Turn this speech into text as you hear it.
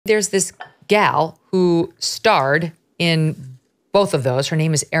There's this gal who starred in both of those. Her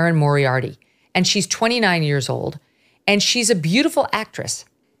name is Erin Moriarty, and she's 29 years old, and she's a beautiful actress,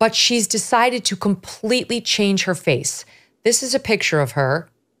 but she's decided to completely change her face. This is a picture of her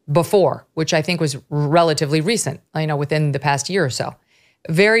before, which I think was relatively recent, within the past year or so.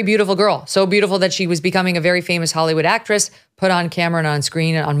 Very beautiful girl. So beautiful that she was becoming a very famous Hollywood actress, put on camera and on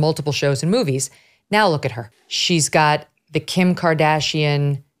screen and on multiple shows and movies. Now look at her. She's got the Kim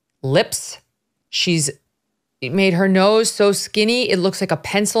Kardashian lips. She's made her nose so skinny, it looks like a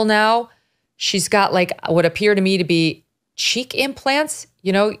pencil now. She's got like what appear to me to be cheek implants.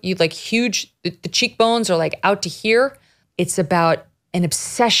 You like huge, the cheekbones are like out to here. It's about an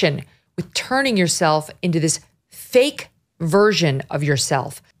obsession with turning yourself into this fake version of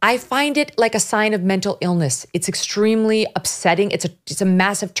yourself. I find it like a sign of mental illness. It's extremely upsetting. It's a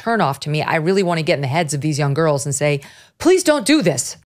massive turnoff to me. I really want to get in the heads of these young girls and say, please don't do this.